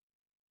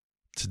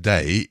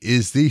Today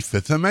is the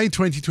 5th of May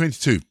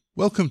 2022.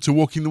 Welcome to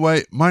Walking the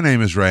Way. My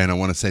name is Ray and I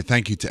want to say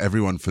thank you to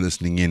everyone for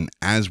listening in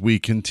as we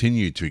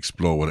continue to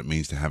explore what it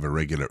means to have a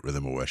regular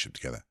rhythm of worship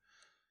together.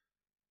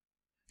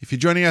 If you're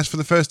joining us for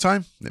the first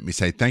time, let me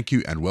say thank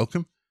you and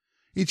welcome.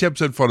 Each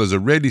episode follows a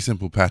really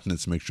simple pattern.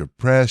 It's a mixture of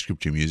prayer,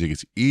 scripture, music.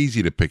 It's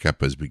easy to pick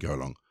up as we go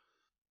along.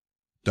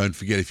 Don't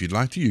forget, if you'd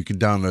like to, you can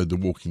download the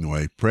Walking the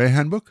Way prayer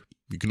handbook.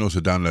 You can also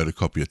download a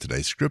copy of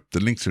today's script. The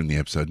links are in the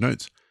episode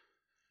notes.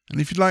 And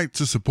if you'd like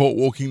to support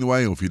Walking the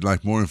Way, or if you'd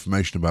like more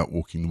information about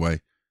Walking the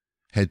Way,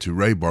 head to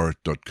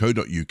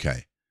rayborrett.co.uk.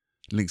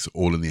 Links are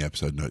all in the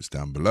episode notes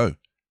down below.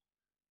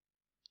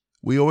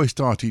 We always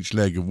start each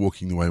leg of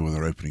Walking the Way with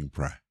our opening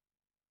prayer.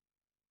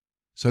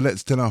 So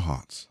let's still our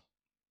hearts.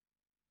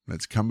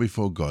 Let's come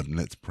before God and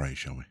let's pray,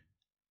 shall we?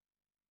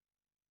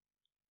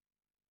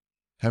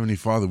 Heavenly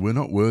Father, we're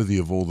not worthy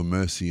of all the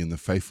mercy and the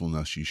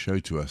faithfulness you show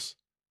to us.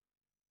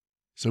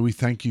 So we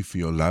thank you for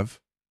your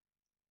love.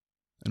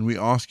 And we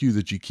ask you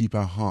that you keep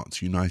our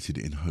hearts united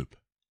in hope.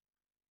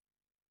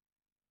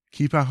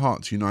 Keep our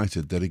hearts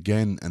united that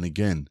again and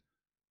again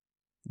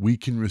we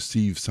can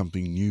receive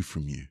something new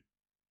from you.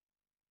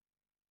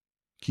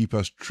 Keep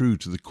us true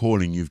to the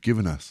calling you've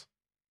given us.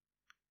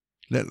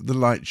 Let the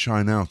light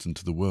shine out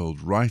into the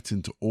world, right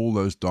into all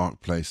those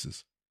dark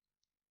places.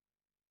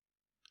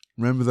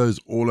 Remember those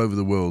all over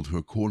the world who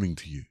are calling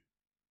to you,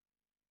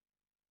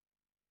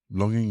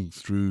 longing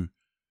through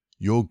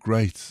your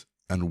great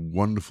and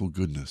wonderful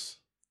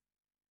goodness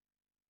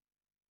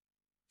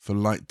for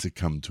light to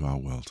come to our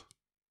world.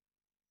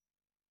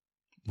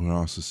 We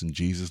ask this in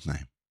Jesus'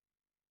 name.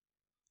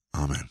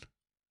 Amen.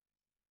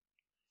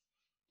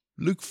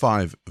 Luke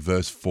 5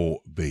 verse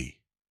 4b.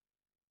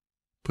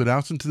 Put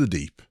out into the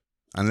deep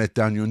and let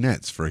down your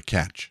nets for a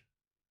catch.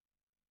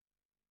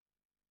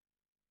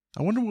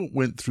 I wonder what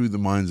went through the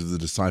minds of the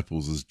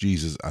disciples as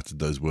Jesus uttered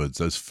those words,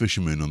 those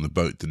fishermen on the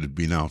boat that had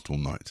been out all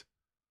night.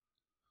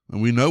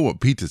 And we know what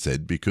Peter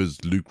said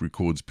because Luke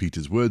records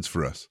Peter's words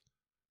for us.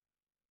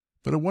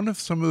 But I wonder if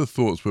some of the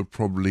thoughts were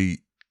probably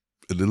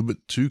a little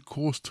bit too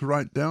coarse to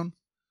write down.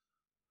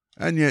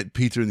 And yet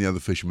Peter and the other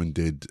fishermen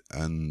did,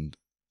 and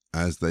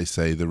as they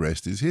say, the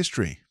rest is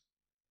history.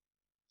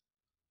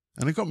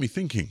 And it got me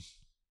thinking,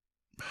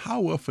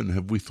 how often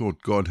have we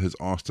thought God has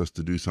asked us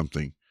to do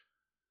something,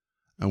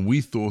 and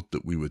we thought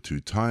that we were too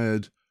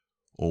tired,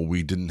 or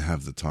we didn't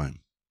have the time?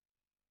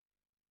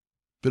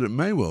 But it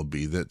may well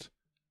be that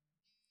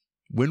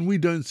when we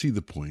don't see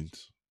the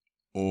point,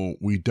 or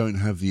we don't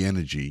have the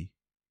energy,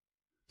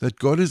 that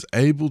God is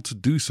able to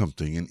do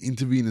something and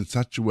intervene in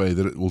such a way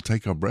that it will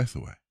take our breath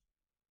away.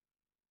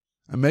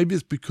 And maybe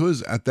it's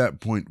because at that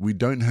point we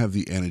don't have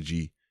the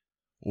energy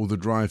or the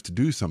drive to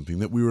do something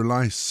that we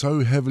rely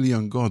so heavily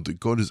on God that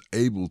God is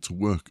able to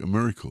work a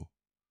miracle.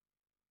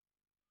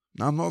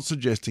 Now, I'm not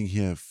suggesting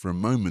here for a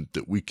moment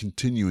that we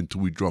continue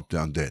until we drop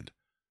down dead.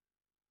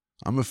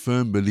 I'm a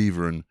firm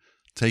believer in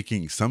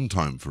taking some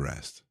time for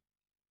rest.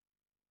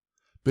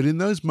 But in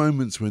those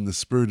moments when the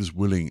spirit is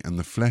willing and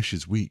the flesh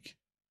is weak,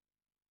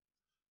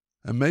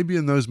 and maybe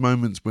in those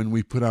moments when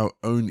we put our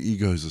own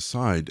egos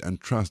aside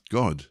and trust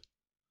God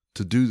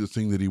to do the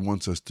thing that He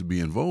wants us to be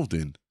involved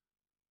in,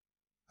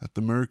 that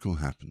the miracle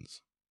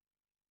happens.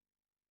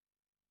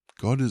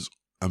 God is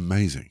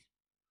amazing.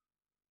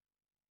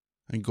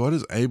 And God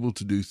is able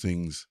to do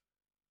things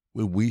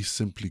where we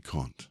simply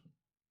can't.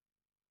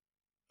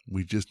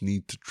 We just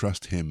need to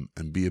trust Him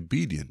and be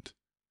obedient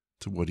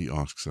to what He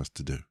asks us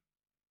to do.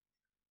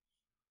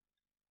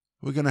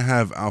 We're going to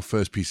have our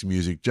first piece of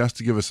music just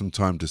to give us some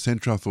time to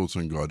center our thoughts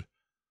on God.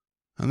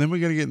 And then we're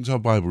going to get into our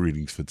Bible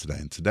readings for today.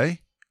 And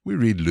today, we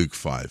read Luke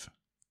 5.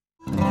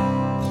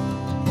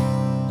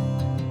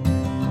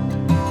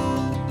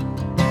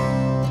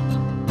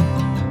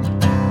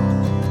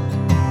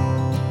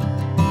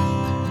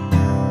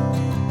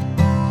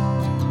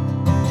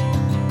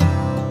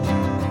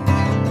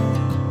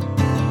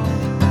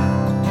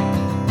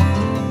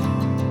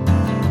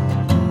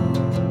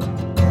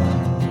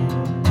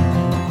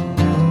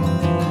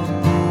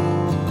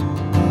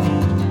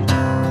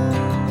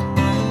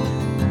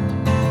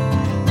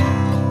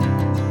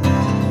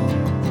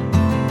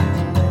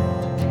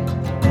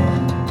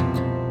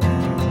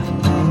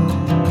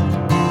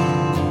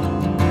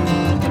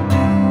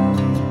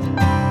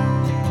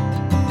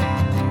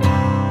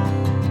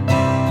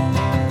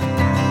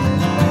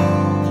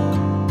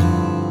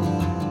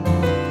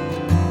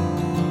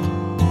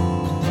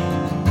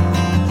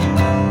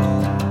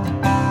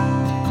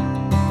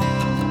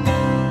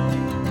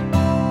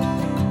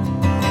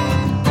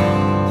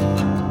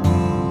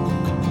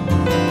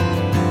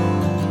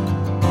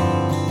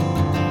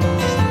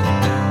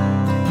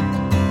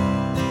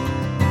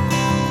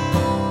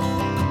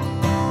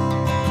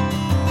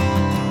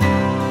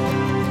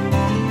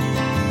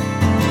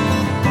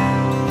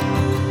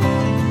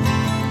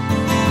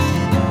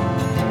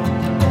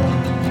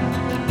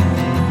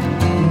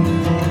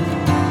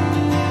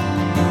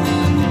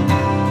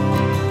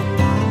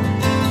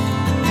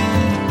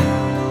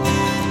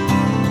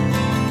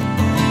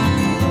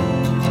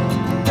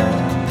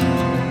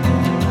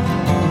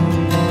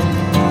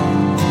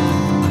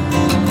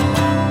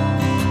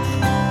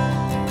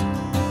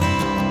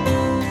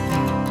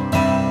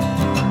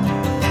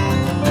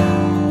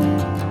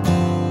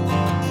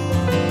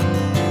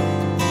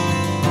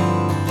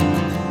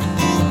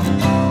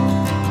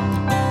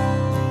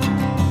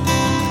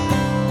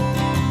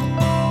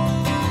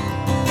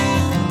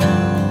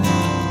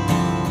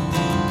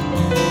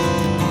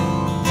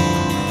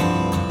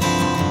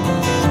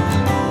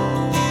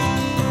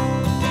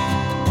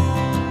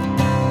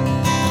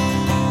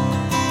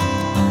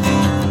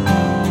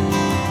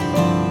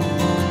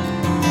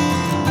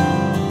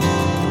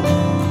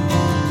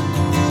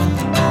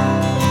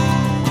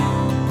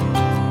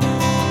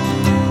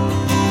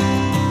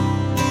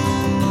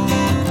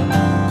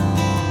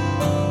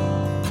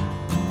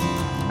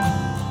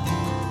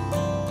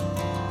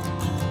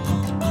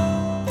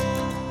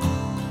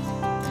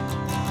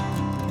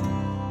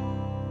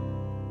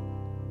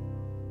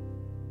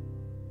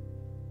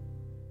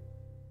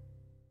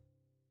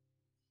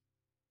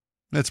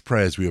 Let's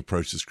pray as we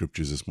approach the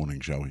Scriptures this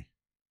morning, shall we?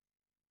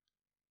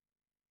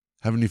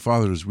 Heavenly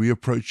Father, as we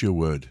approach your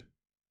word,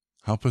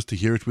 help us to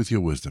hear it with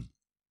your wisdom,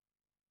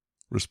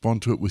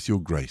 respond to it with your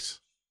grace,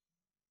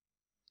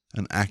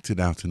 and act it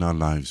out in our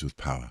lives with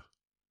power.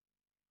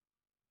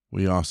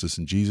 We ask this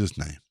in Jesus'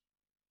 name.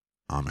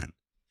 Amen.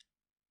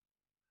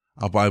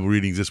 Our Bible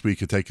readings this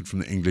week are taken from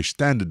the English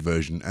Standard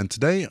Version, and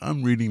today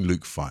I'm reading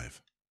Luke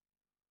 5.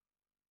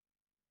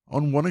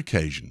 On one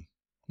occasion,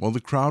 while the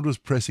crowd was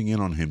pressing in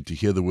on him to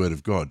hear the word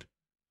of God,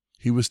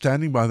 he was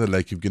standing by the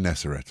lake of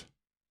Gennesaret,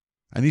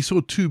 and he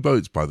saw 2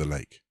 boats by the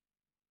lake.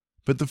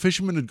 But the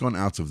fishermen had gone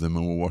out of them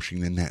and were washing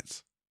their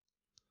nets.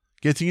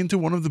 Getting into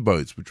one of the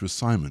boats, which was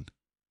Simon,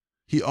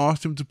 he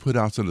asked him to put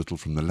out a little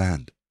from the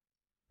land,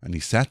 and he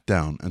sat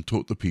down and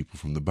taught the people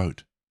from the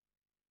boat.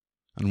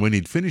 And when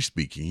he'd finished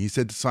speaking, he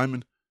said to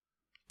Simon,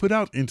 "Put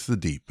out into the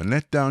deep and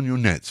let down your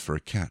nets for a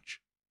catch."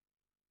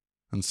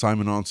 And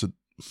Simon answered,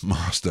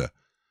 "Master,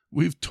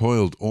 we've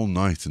toiled all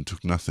night and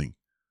took nothing,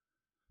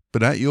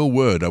 but at your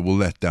word I will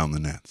let down the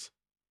nets."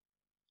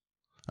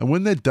 And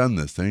when they'd done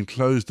this, they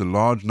enclosed a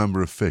large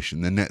number of fish,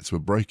 and their nets were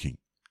breaking.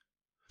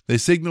 They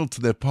signaled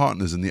to their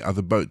partners in the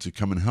other boat to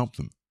come and help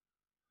them,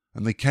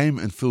 and they came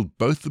and filled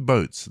both the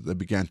boats that they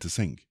began to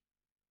sink.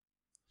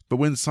 But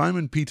when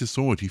Simon Peter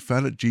saw it, he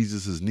fell at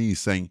Jesus'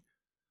 knees, saying,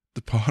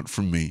 "Depart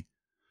from me,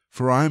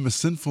 for I am a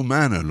sinful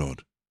man, O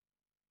Lord."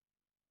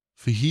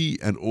 For he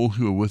and all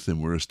who were with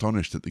him were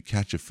astonished at the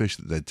catch of fish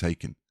that they had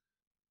taken.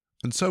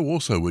 And so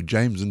also were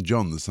James and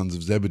John, the sons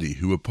of Zebedee,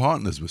 who were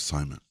partners with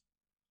Simon.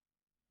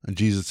 And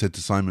Jesus said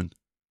to Simon,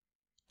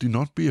 "Do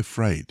not be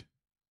afraid.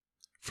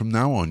 From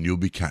now on you'll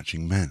be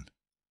catching men."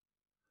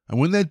 And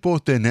when they had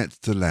brought their nets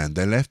to land,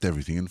 they left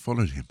everything and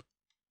followed him.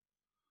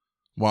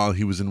 While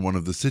he was in one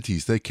of the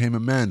cities, there came a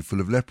man full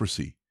of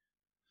leprosy.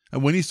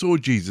 And when he saw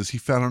Jesus, he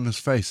fell on his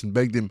face and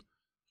begged him,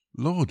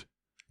 "Lord,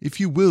 if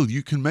you will,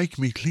 you can make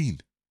me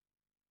clean."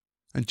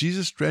 And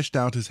Jesus stretched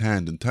out his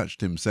hand and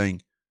touched him,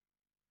 saying,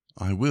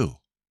 "I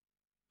will.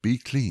 Be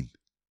clean."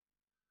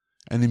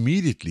 And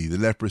immediately the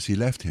leprosy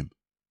left him.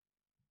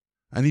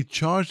 And he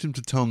charged him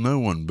to tell no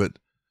one, but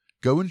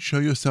go and show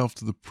yourself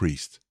to the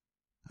priest,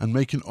 and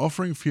make an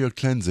offering for your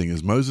cleansing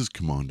as Moses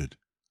commanded,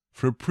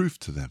 for a proof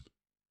to them.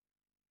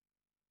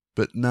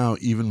 But now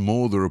even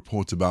more the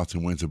report about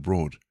him went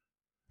abroad,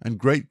 and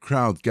great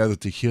crowds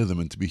gathered to hear them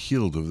and to be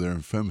healed of their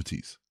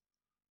infirmities.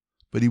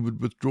 But he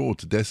would withdraw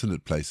to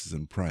desolate places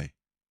and pray.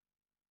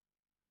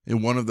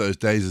 In one of those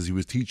days as he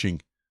was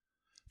teaching,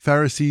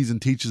 Pharisees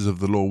and teachers of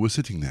the law were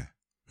sitting there,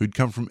 who had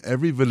come from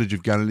every village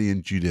of Galilee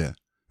and Judea,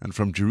 and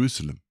from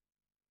Jerusalem.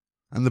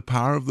 And the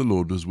power of the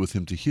Lord was with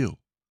him to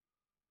heal.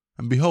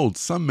 And behold,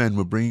 some men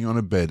were bringing on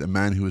a bed a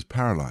man who was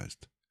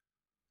paralyzed.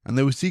 And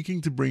they were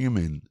seeking to bring him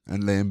in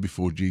and lay him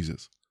before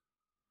Jesus.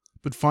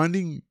 But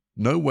finding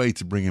no way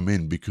to bring him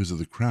in because of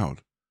the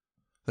crowd,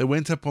 they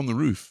went up on the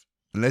roof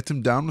and let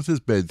him down with his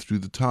bed through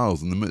the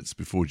tiles in the midst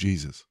before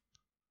Jesus.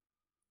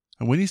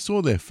 And when he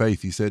saw their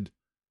faith, he said,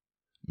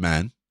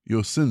 "Man,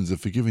 your sins are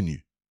forgiven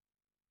you."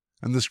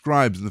 And the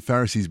scribes and the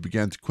Pharisees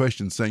began to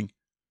question, saying,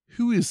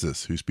 "Who is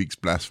this who speaks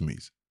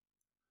blasphemies?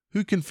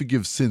 Who can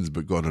forgive sins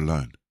but God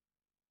alone?"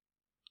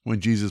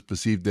 When Jesus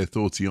perceived their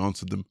thoughts, he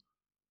answered them,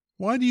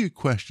 "Why do you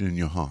question in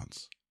your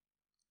hearts?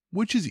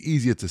 Which is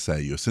easier to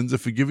say, 'Your sins are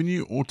forgiven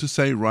you,' or to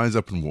say, 'Rise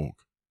up and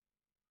walk'?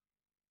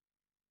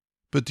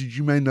 But that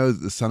you may know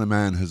that the Son of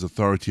Man has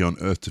authority on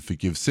earth to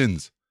forgive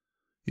sins,"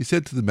 he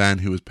said to the man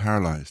who was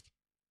paralyzed,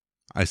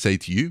 "I say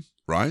to you,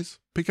 rise,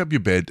 pick up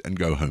your bed, and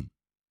go home."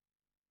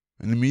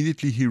 And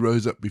immediately he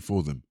rose up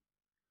before them,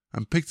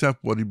 and picked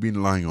up what he had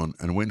been lying on,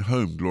 and went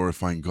home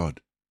glorifying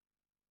God.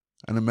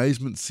 And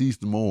amazement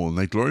seized them all, and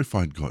they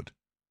glorified God,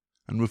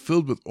 and were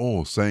filled with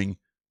awe, saying,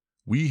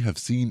 "We have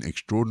seen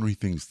extraordinary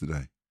things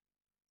today."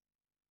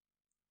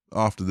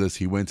 After this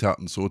he went out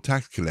and saw a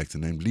tax collector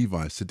named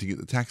Levi sitting at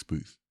the tax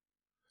booth.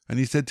 And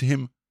he said to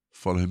him,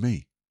 "Follow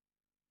me."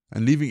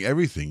 And leaving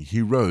everything,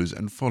 he rose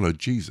and followed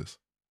Jesus.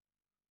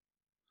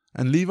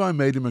 And Levi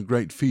made him a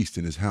great feast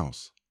in his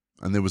house,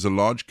 and there was a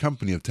large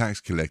company of tax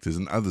collectors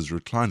and others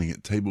reclining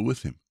at table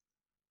with him.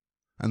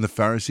 And the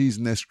Pharisees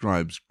and their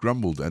scribes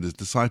grumbled at his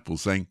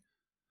disciples, saying,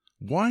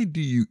 "Why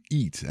do you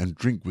eat and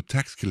drink with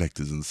tax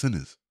collectors and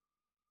sinners?"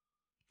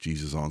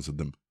 Jesus answered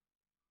them,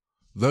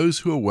 "Those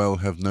who are well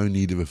have no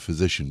need of a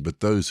physician, but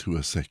those who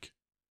are sick.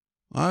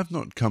 I have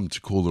not come to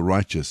call the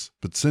righteous,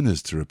 but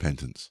sinners to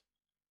repentance."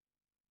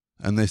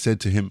 And they said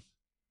to him,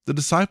 "The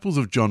disciples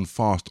of John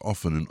fast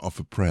often and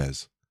offer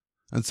prayers,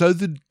 and so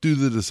do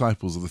the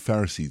disciples of the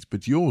Pharisees,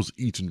 but yours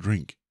eat and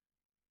drink."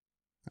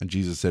 And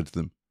Jesus said to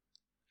them,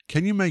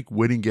 "Can you make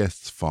wedding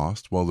guests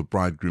fast while the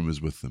bridegroom is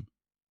with them?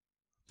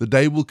 The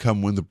day will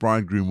come when the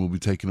bridegroom will be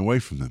taken away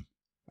from them,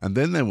 and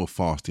then they will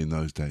fast in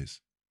those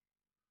days."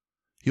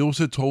 He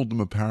also told them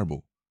a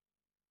parable.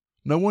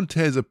 "No one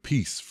tears a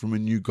piece from a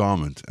new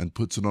garment and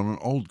puts it on an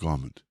old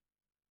garment.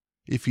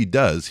 If he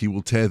does, he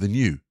will tear the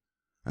new,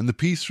 and the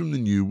piece from the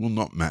new will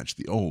not match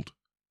the old.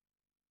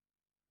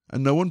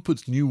 And no one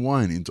puts new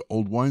wine into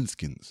old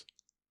wineskins.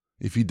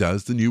 If he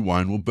does, the new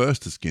wine will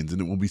burst the skins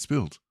and it will be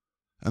spilled,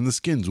 and the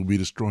skins will be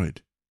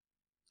destroyed.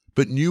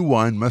 But new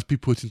wine must be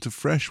put into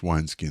fresh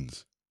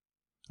wineskins.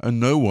 And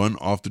no one,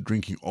 after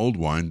drinking old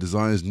wine,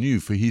 desires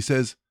new, for he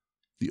says,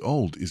 the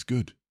old is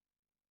good.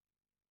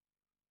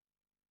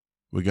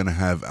 We're going to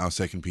have our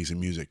second piece of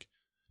music,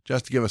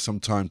 just to give us some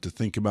time to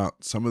think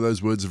about some of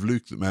those words of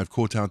Luke that may have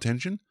caught our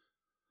attention.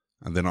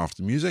 And then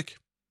after music,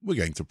 we're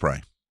going to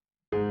pray.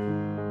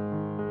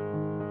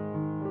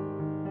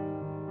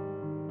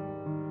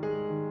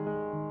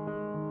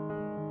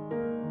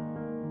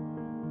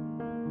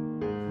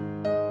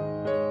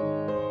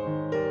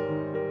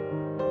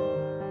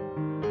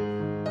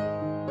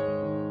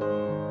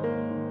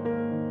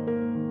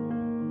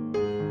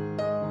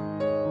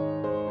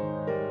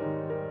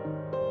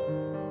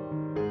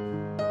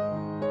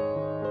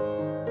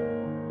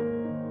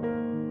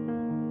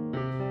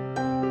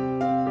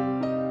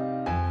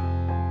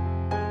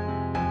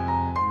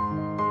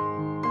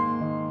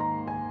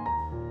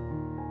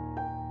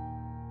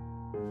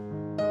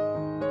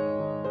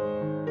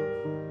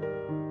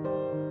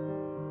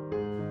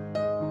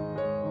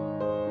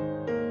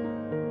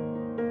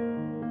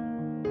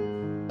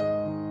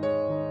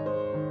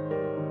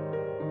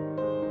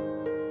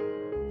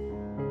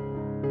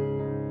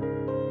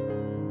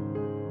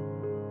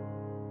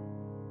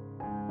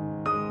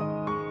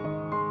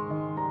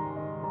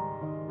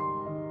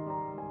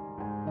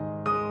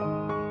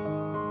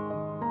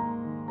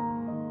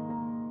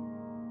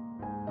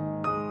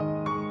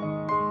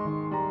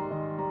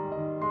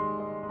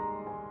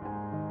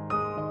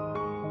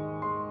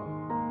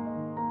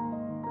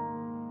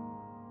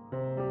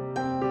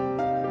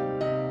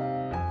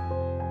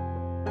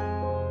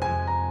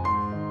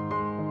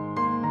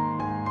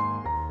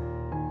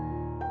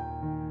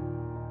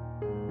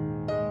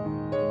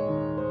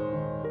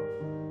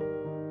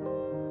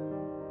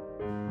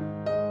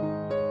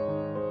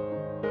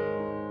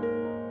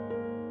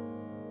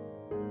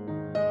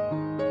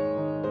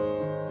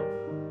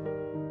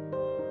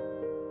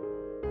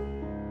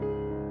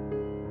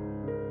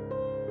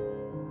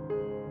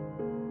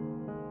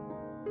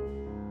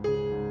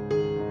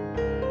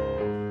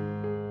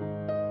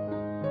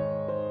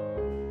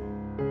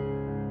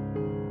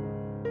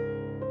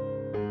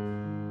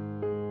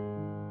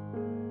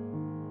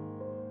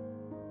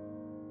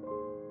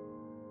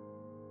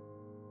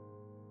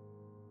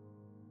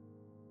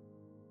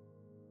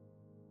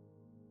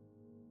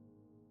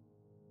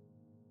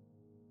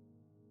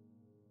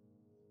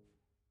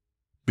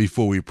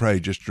 Before we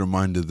pray, just a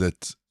reminder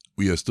that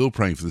we are still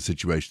praying for the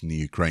situation in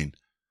the Ukraine.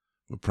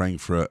 We're praying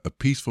for a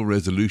peaceful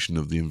resolution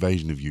of the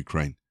invasion of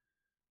Ukraine.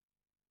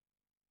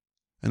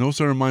 And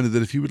also a reminder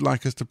that if you would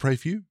like us to pray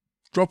for you,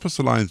 drop us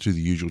a line through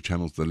the usual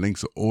channels. The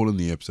links are all in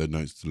the episode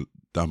notes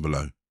down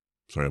below.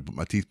 Sorry, I'll put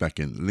my teeth back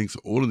in. The links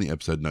are all in the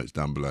episode notes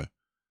down below.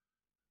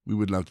 We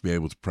would love to be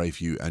able to pray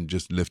for you and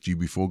just lift you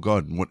before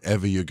God in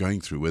whatever you're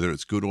going through, whether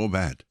it's good or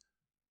bad.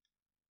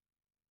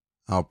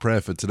 Our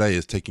prayer for today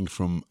is taken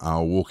from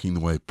our Walking the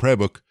Way prayer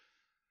book.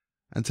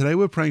 And today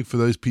we're praying for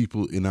those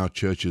people in our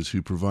churches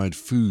who provide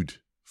food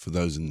for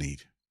those in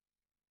need.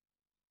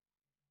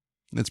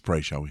 Let's pray,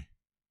 shall we?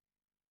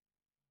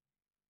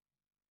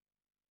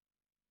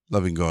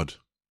 Loving God,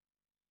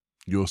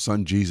 your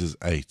Son Jesus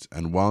ate,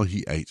 and while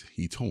he ate,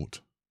 he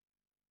taught.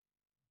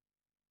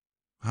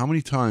 How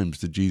many times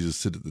did Jesus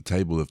sit at the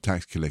table of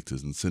tax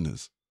collectors and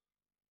sinners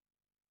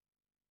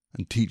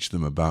and teach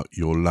them about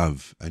your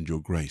love and your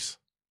grace?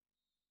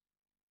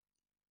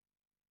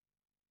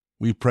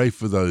 We pray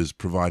for those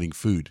providing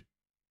food.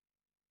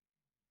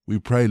 We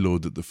pray,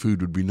 Lord, that the food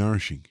would be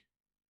nourishing.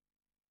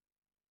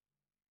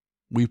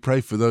 We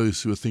pray for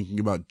those who are thinking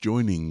about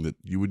joining, that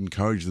you would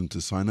encourage them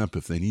to sign up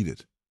if they need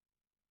it.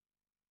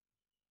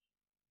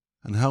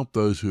 And help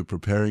those who are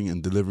preparing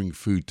and delivering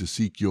food to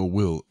seek your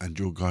will and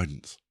your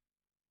guidance.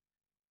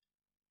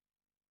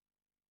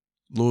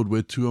 Lord,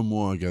 where two or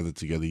more are gathered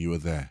together, you are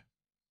there.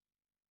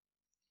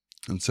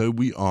 And so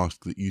we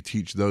ask that you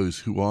teach those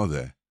who are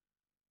there,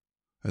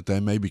 that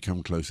they may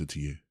become closer to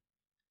you.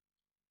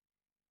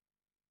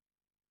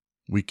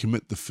 We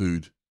commit the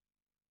food.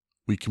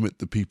 We commit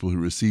the people who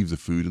receive the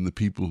food and the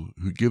people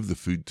who give the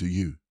food to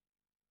you.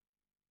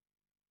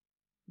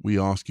 We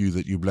ask you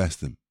that you bless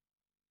them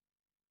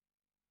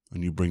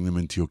and you bring them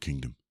into your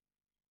kingdom.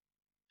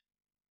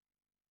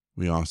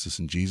 We ask this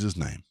in Jesus'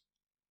 name.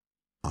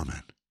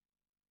 Amen.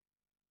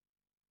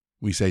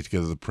 We say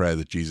together the prayer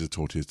that Jesus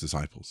taught his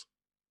disciples.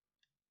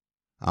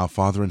 Our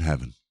Father in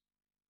heaven,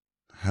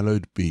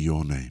 hallowed be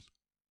your name.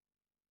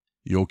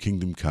 Your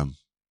kingdom come,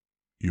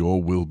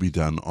 your will be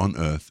done on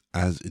earth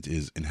as it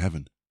is in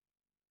heaven.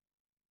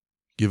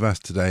 Give us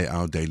today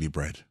our daily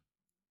bread,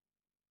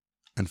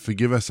 and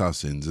forgive us our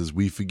sins as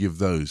we forgive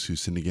those who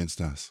sin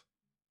against us.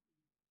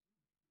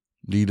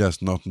 Lead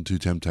us not into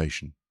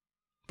temptation,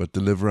 but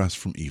deliver us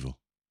from evil.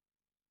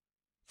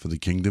 For the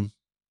kingdom,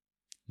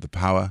 the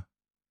power,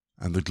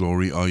 and the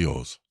glory are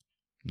yours,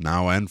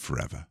 now and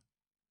forever.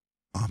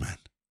 Amen.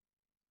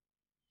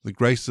 The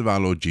grace of our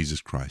Lord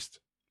Jesus Christ,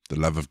 the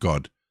love of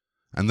God,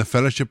 and the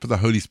fellowship of the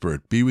Holy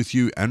Spirit be with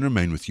you and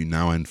remain with you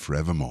now and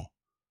forevermore.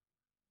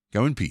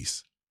 Go in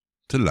peace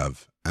to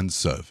love and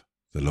serve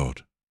the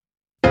Lord.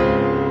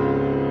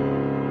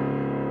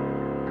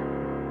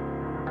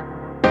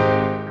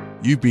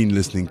 You've been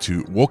listening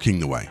to Walking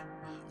the Way.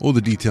 All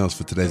the details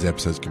for today's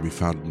episodes can be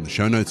found in the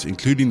show notes,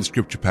 including the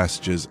scripture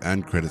passages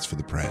and credits for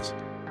the prayers.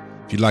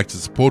 If you'd like to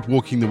support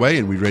Walking the Way,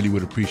 and we really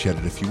would appreciate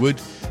it if you would,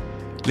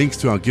 links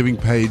to our giving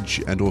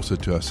page and also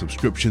to our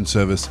subscription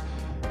service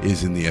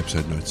is in the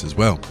episode notes as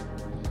well.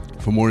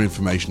 For more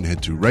information,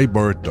 head to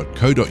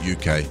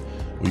rayborrett.co.uk,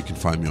 or you can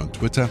find me on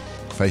Twitter,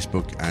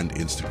 Facebook and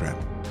Instagram.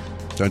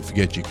 Don't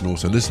forget you can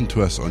also listen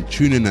to us on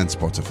TuneIn and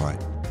Spotify.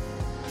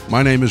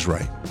 My name is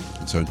Ray,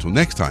 and so until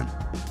next time,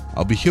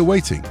 I'll be here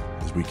waiting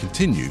as we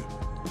continue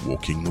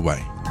walking the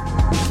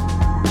way.